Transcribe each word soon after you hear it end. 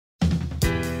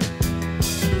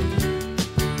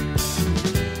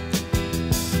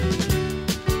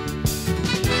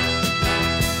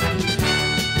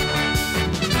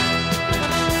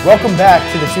Welcome back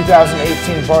to the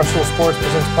 2018 Barstool Sports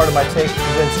presents Part of My Take,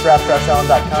 presents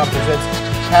DraftCrashAllen.com, presents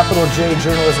Capital J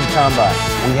Journalism Combine.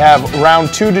 We have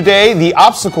round 2 today, the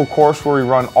obstacle course, where we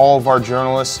run all of our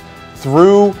journalists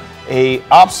through a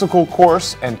obstacle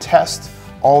course and test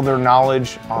all their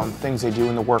knowledge on things they do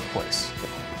in the workplace.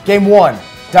 Game 1,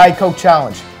 Diet Coke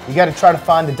Challenge. You got to try to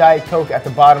find the Diet Coke at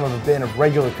the bottom of a bin of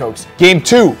regular Cokes. Game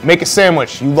 2, make a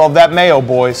sandwich. You love that mayo,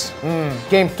 boys.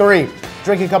 Game 3,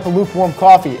 drink a cup of lukewarm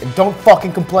coffee and don't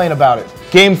fucking complain about it.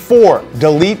 Game 4,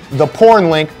 delete the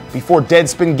porn link before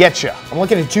Deadspin gets you. I'm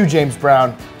looking at you, James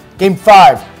Brown. Game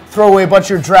 5, throw away a bunch of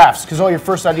your drafts because all your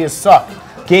first ideas suck.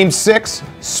 Game 6,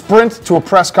 sprint to a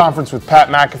press conference with Pat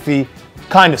McAfee.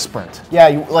 Kind of sprint. Yeah,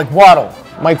 you like Waddle.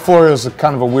 Mike Florio is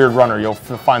kind of a weird runner. You'll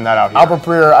find that out here. Albert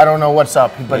Breer, I don't know what's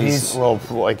up, but he's a little,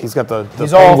 like he's got the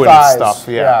he's penguin all thighs. stuff.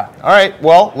 Yeah. All right.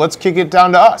 Well, let's kick it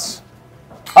down to us.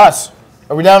 Us.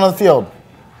 Are we down on the field?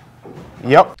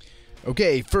 Yep.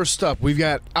 Okay, first up, we've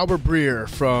got Albert Breer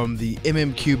from the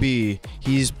MMQB.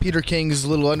 He's Peter King's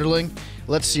little underling.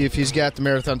 Let's see if he's got the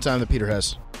marathon time that Peter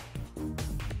has. All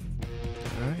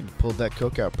right, pulled that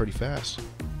Coke out pretty fast.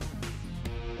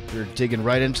 We're digging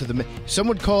right into the... Some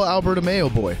would call Albert a mayo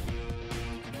boy.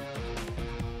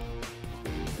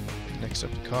 Next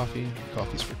up, the coffee.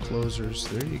 Coffee's for closers.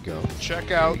 There you go.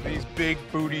 Check out these big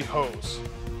booty hoes.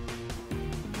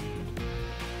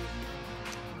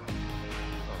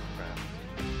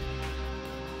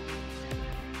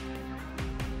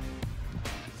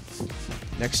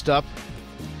 Next up,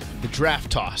 the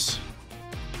draft toss.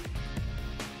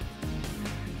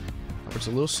 Albert's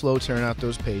a little slow tearing out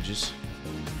those pages.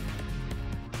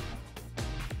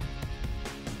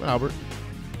 Albert,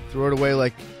 throw it away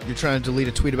like you're trying to delete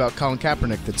a tweet about Colin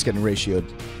Kaepernick that's getting ratioed.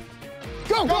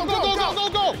 Go, go, go, go, go,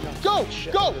 go, go,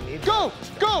 go, go,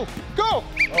 go, go.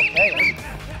 Okay.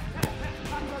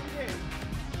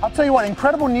 I'll tell you what,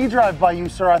 incredible knee drive by you,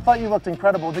 sir. I thought you looked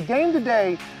incredible. The game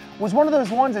today was one of those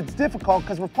ones that's difficult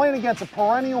because we're playing against a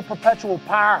perennial, perpetual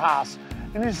powerhouse.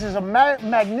 And this is a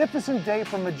magnificent day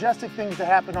for majestic things to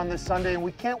happen on this Sunday, and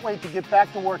we can't wait to get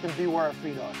back to work and be where our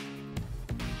feet are.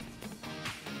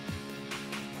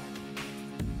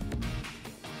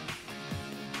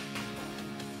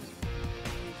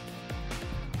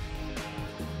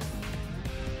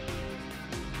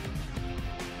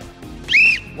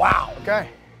 Wow. Okay.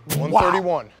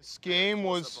 131. Wow. This game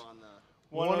was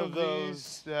one of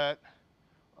those that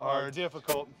are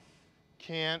difficult.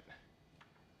 Can't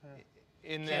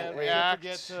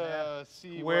forget to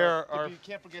see where our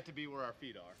can't forget to be where our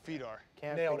feet are.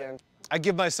 Nailed it. I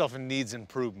give myself a needs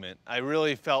improvement. I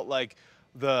really felt like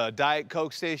the Diet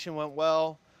Coke station went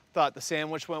well, thought the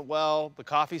sandwich went well, the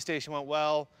coffee station went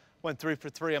well, went 3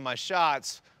 for 3 on my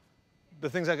shots. The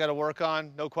things I got to work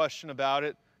on, no question about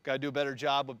it. Got to do a better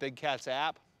job with Big Cat's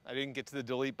app. I didn't get to the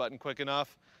delete button quick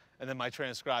enough, and then my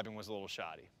transcribing was a little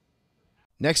shoddy.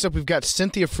 Next up, we've got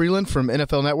Cynthia Freeland from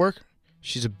NFL Network.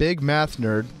 She's a big math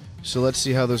nerd, so let's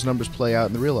see how those numbers play out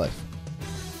in the real life.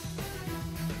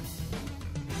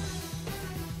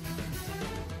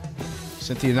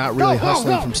 Cynthia not really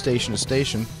hustling from station to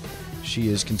station. She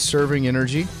is conserving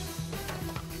energy,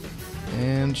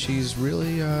 and she's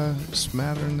really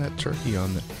smothering that turkey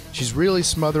on the... She's really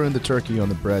smothering the turkey on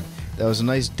the bread. That was a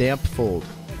nice damp fold.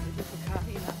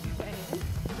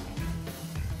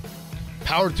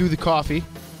 Powered through the coffee.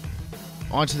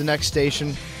 On to the next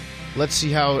station. Let's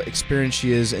see how experienced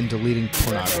she is in deleting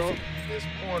pornography. This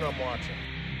porn I'm watching.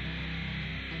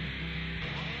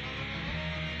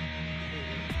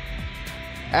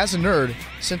 As a nerd,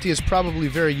 Cynthia's probably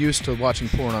very used to watching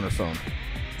porn on her phone.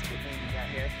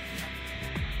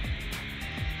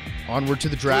 Onward to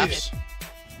the drafts.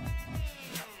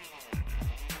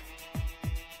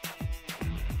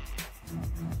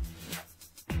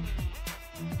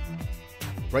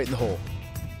 Right in the hole.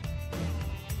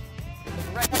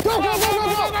 Go, go, go,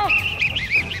 go, go, go!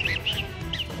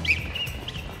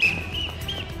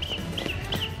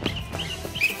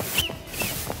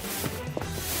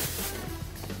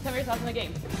 Tell me your thoughts on the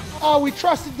game. We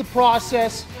trusted the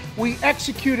process. We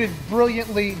executed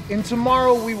brilliantly, and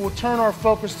tomorrow we will turn our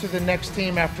focus to the next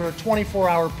team after a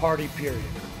 24-hour party period.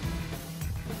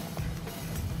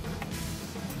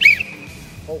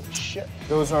 Holy shit.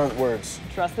 Those aren't words.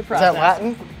 Trust the Is process. that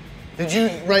Latin? Did you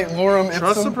write lorem ipsum?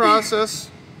 Trust the process.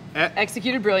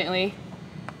 Executed brilliantly.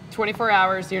 24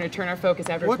 hours, you're going to turn our focus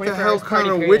after What 24 the hell hours party kind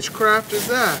of period. witchcraft is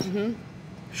that?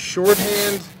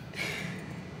 Shorthand.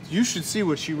 You should see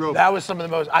what she wrote. That was some of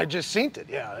the most, I just synced it,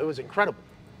 yeah, it was incredible.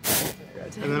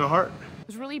 And then a heart.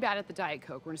 was really bad at the Diet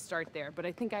Coke. We're gonna start there, but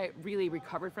I think I really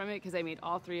recovered from it because I made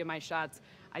all 3 of my shots.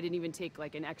 I didn't even take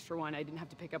like an extra one. I didn't have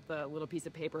to pick up the little piece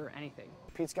of paper or anything.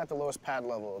 Pete's got the lowest pad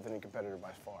level of any competitor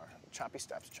by far. Choppy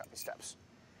steps, choppy steps.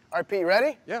 All right, Pete, you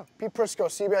ready? Yeah. Pete Prisco,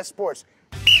 CBS Sports.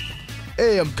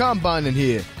 Hey, I'm combining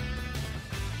here.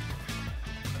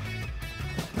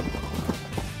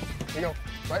 Here you go.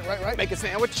 Right. Make a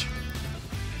sandwich.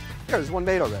 Yeah, there's one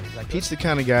made already. Is that good? Pete's the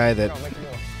kind of guy that No, make it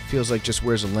more. feels like just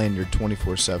wears a lanyard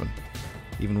 24/7,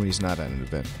 even when he's not at an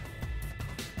event.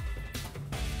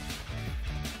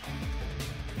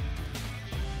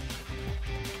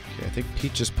 Okay, I think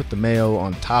Pete just put the mayo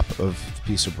on top of the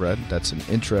piece of bread. That's an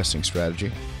interesting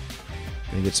strategy.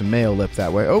 And he gets some mayo left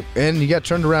that way. Oh, and he got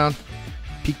turned around.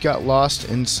 Pete got lost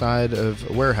inside of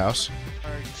a warehouse.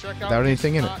 All right, check out Without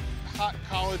anything in it. Hot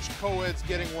college co-eds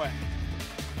getting wet.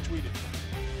 Tweet it.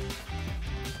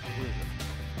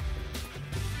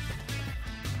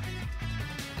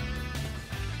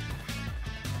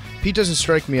 Pete doesn't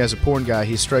strike me as a porn guy.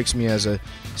 He strikes me as a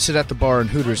sit at the bar and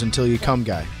Hooters until you come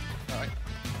guy. All right.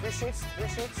 3 sheets.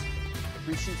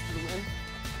 3 sheets to the win.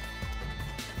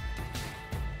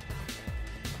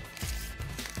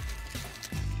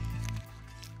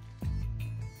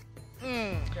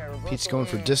 Okay, reverse Pete's the going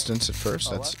for wing. distance at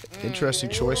first. That's an interesting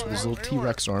choice with his little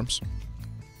T-Rex arms.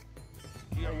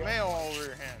 You got mayo all over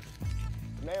your hand.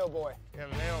 Mayo boy. Yeah,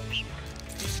 mayo.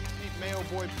 Pete Mayo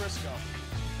Boy Prisco.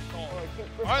 All right, Pete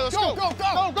Prisco. All right, let's go. go.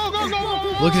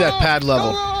 Go. Look at that pad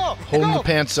level. Go. Holding the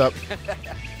pants up.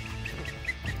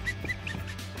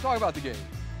 Talk about the game.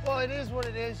 Well, it is what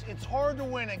it is. It's hard to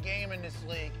win a game in this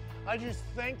league. I just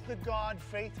thank the God,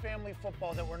 faith, family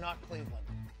football that we're not Cleveland.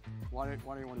 Why do you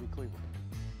want to be Cleveland?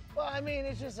 Well, I mean,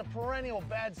 it's just a perennial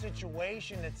bad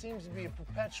situation that seems to be a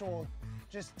perpetual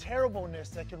just terribleness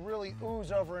that could really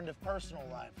ooze over into personal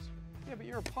lives. Yeah, but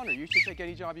you're a punter. You should take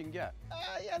any job you can get.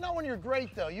 Yeah, not when you're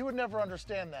great, though. You would never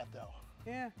understand that, though.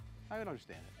 Yeah, I would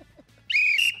understand it.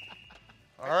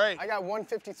 All right. I got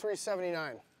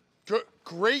 153.79.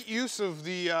 Great use of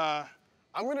the.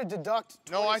 I'm going to deduct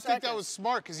 20 No, I think that seconds. was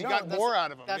smart because you No, got that's- more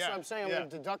out of him. That's yeah. what I'm saying. I'm yeah. going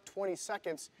to deduct 20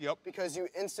 seconds Yep. because you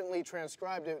instantly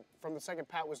transcribed it from the second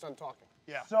Pat was done talking.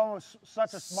 Yeah. So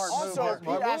such a smart Also, move. Pete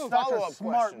asked Such a follow-up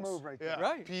smart questions. move right there. Yeah.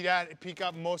 Right. Pete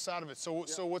got most out of it. So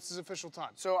what's his official time?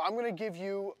 So I'm going to give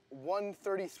you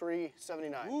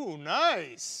 133.79. Ooh,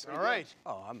 nice. All right.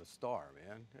 Oh, I'm a star,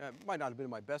 man. It might not have been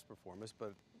my best performance,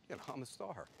 but you know, I'm a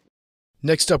star.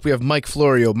 Next up, we have Mike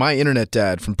Florio, my internet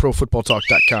dad from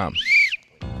ProFootballTalk.com.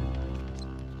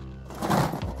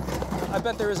 I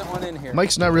bet there isn't one in here.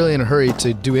 Mike's not really in a hurry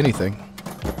to do anything.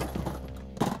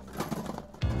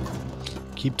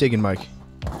 Keep digging, Mike.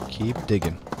 Keep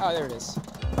digging. Oh, there it is.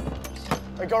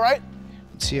 Hey, go right.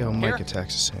 Let's see how Mike Here.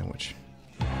 attacks a sandwich.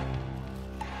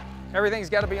 Everything's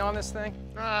got to be on this thing.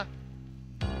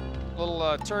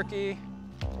 Little turkey,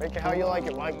 Make it how you like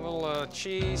it, a Mike. little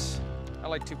cheese. I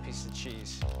like 2 pieces of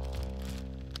cheese.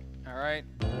 All right,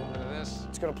 a little bit of this.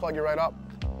 It's going to plug you right up.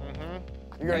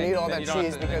 You're going to Then- need all then that you don't have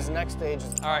cheese to- because the next stage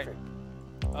is the All right. coffee.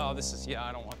 Oh, this is, yeah,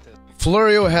 I don't want this.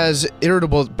 Florio has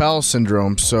irritable bowel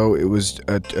syndrome, so it was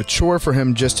a chore for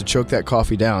him just to choke that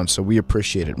coffee down, so we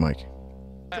appreciate it, Mike.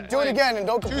 Do it again and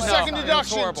don't complain. 2-second No, deduction.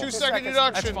 it's horrible. 2-second seconds.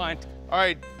 deduction. That's fine. All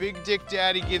right. Big Dick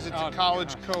Daddy gives it to Oh,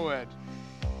 college God. co-ed.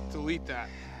 Delete that.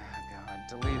 Oh, God,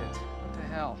 delete it. What the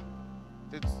hell?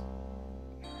 It's,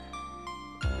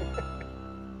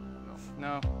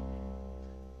 No.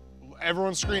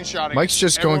 everyone's screenshotting. Mike's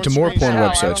just going to Everyone's more porn screenshotting. I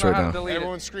don't websites know right how to now. delete it.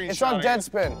 Everyone's screenshotting. It's on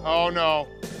Deadspin. Oh no.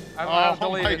 I don't know how to Oh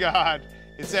delete my it. God.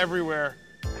 It's everywhere.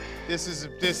 This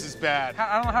is bad.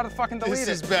 I don't know how to fucking delete This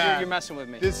it. is bad. You're messing with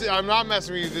me. I'm not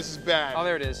messing with you. This is bad. Oh,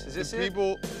 there it is. Is this The it?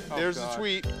 people. Oh, There's God. the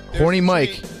tweet. There's Horny the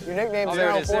Mike. tweet. Your nickname's Oh, there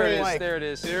now it is. There Horny it is. Mike. There it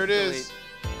is. There it is.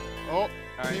 Oh,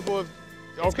 right. people have.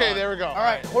 Okay, gone. there we go. All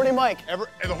right, Horny Mike.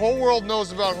 The whole world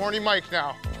knows about Horny Mike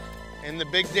now, and the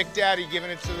Big Dick Daddy giving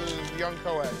it to the young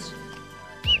co-eds.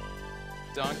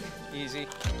 Dunk. Easy.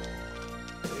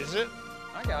 Is it?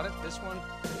 I got it. This one.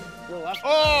 Your left.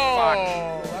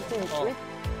 Oh! Your lefty, you Oh. freak.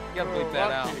 You gotta bleep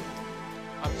that out. Lefty.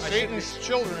 I should be- Satan's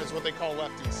children is what they call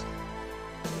lefties.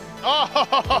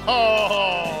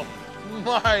 Oh,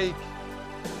 Mike.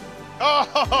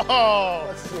 Oh.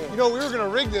 Let's see. You know, we were gonna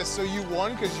rig this so you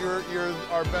won because you're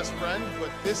our best friend, but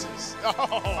this is.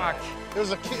 Oh. Fuck.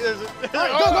 There's a kid. There's a. All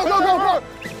right, go.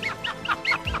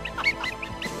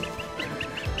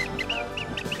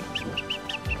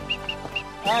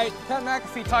 All right, Pat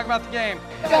McAfee, talk about the game.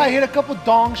 Yeah, I hit a couple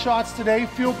dong shots today.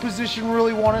 Field position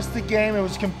really won us the game. It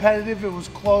was competitive. It was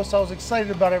close. I was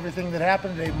excited about everything that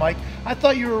happened today, Mike. I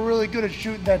thought you were really good at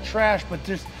shooting that trash, but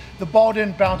just the ball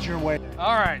didn't bounce your way.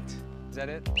 All right. Is that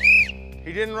it?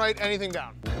 He didn't write anything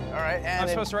down. All right, and I'm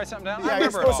supposed to write something down? I Yeah, you're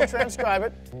remember it supposed to all. transcribe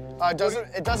it.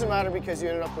 It doesn't matter because you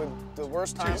ended up with the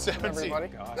worst time of 217. everybody.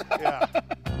 God. Yeah.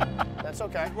 That's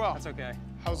okay. Well, That's okay.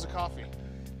 how's the coffee?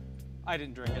 I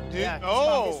didn't drink it. Yeah, it's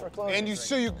coffee's for Oh, closers. and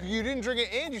you didn't drink it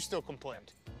and you still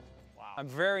complained. I'm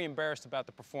very embarrassed about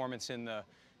the performance in the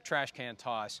trash can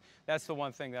toss. That's the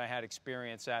one thing that I had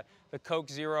experience at. The Coke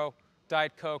Zero,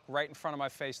 Diet Coke right in front of my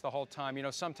face the whole time. You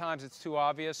know, sometimes it's too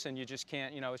obvious and you just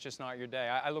can't, you know, it's just not your day.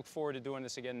 I look forward to doing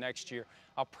this again next year.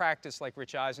 I'll practice like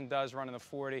Rich Eisen does, running the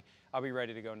 40. I'll be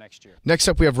ready to go next year. Next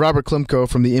up, we have Robert Klimko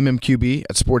from the MMQB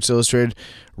at Sports Illustrated.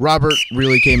 Robert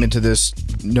really came into this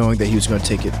knowing that he was going to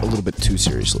take it a little bit too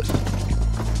seriously.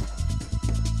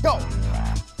 Go.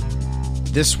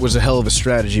 This was a hell of a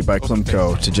strategy by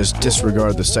Klimko to just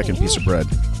disregard the second piece of bread.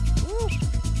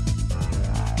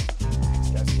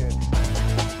 That's good.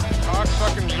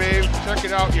 Cocksucking babe, check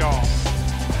it out, y'all.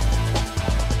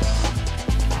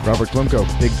 Robert Klimko,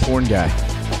 big porn guy.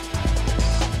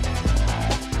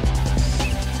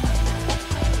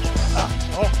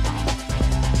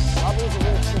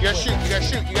 You gotta shoot, you gotta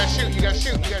shoot, you gotta shoot, you gotta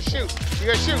shoot, you gotta shoot, you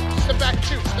gotta shoot. Step back and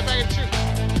shoot, step back and shoot.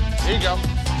 There you go.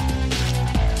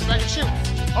 Step back and shoot.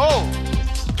 Oh!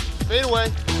 Fade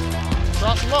away.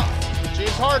 Cross him up. James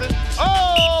Harden.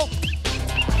 Oh!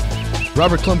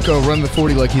 Robert Klimko running the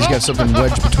 40 like he's got something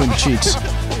wedged between the cheeks.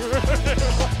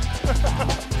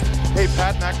 Hey,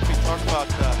 Pat McAfee talked about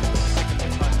taking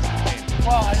the time.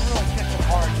 Well, I really kicked it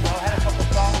hard. You know, had a couple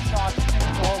foul shots, changed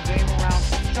the whole game around,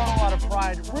 shown a lot of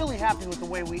pride. Really happy with the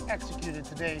way we executed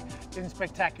today in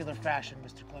spectacular fashion,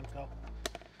 Mr. Klimko.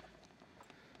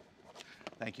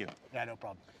 Thank you. Yeah, no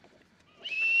problem.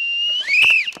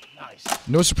 Nice.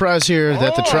 No surprise here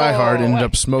that the tryhard ended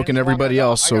up smoking everybody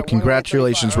else, so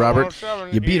congratulations, Robert.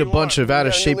 You beat a bunch of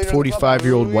out-of-shape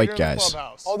 45-year-old white guys.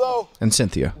 Although And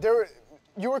Cynthia.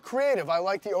 you were creative. I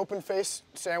like the open face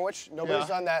sandwich. Nobody's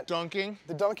done that. Dunking.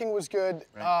 The dunking was good.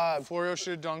 Florio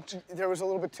should have dunked. There was a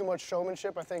little bit too much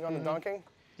showmanship, I think, on the dunking.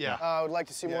 Yeah. I would like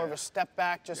to see more of a step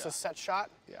back, just a set shot.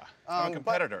 Yeah. I'm a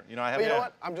competitor. You know, I have. But you know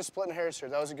what? I'm just splitting hairs here.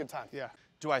 That was a good time. Yeah.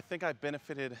 Do I think I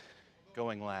benefited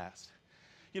going last?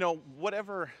 You know,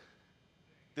 whatever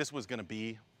this was going to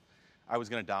be, I was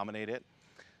going to dominate it.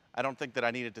 I don't think that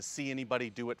I needed to see anybody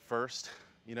do it first.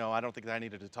 You know, I don't think that I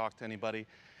needed to talk to anybody.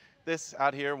 This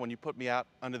out here, when you put me out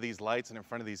under these lights and in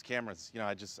front of these cameras, you know,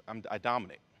 I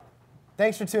dominate.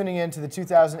 Thanks for tuning in to the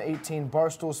 2018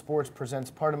 Barstool Sports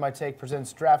presents Part of My Take,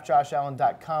 presents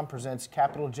DraftJoshAllen.com, presents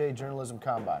Capital J Journalism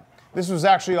Combine. This was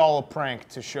actually all a prank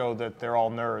to show that they're all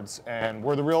nerds and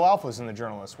we're the real alphas in the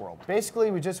journalist world.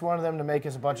 Basically, we just wanted them to make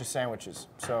us a bunch of sandwiches.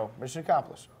 So, mission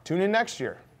accomplished. Tune in next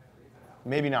year.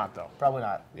 Maybe not, though. Probably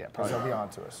not. Yeah, because probably they'll not.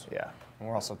 be on to us. Yeah, and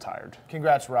we're also tired.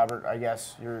 Congrats, Robert, I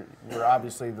guess. You're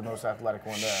obviously the most athletic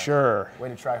one there. Sure. Way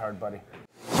to try hard, buddy.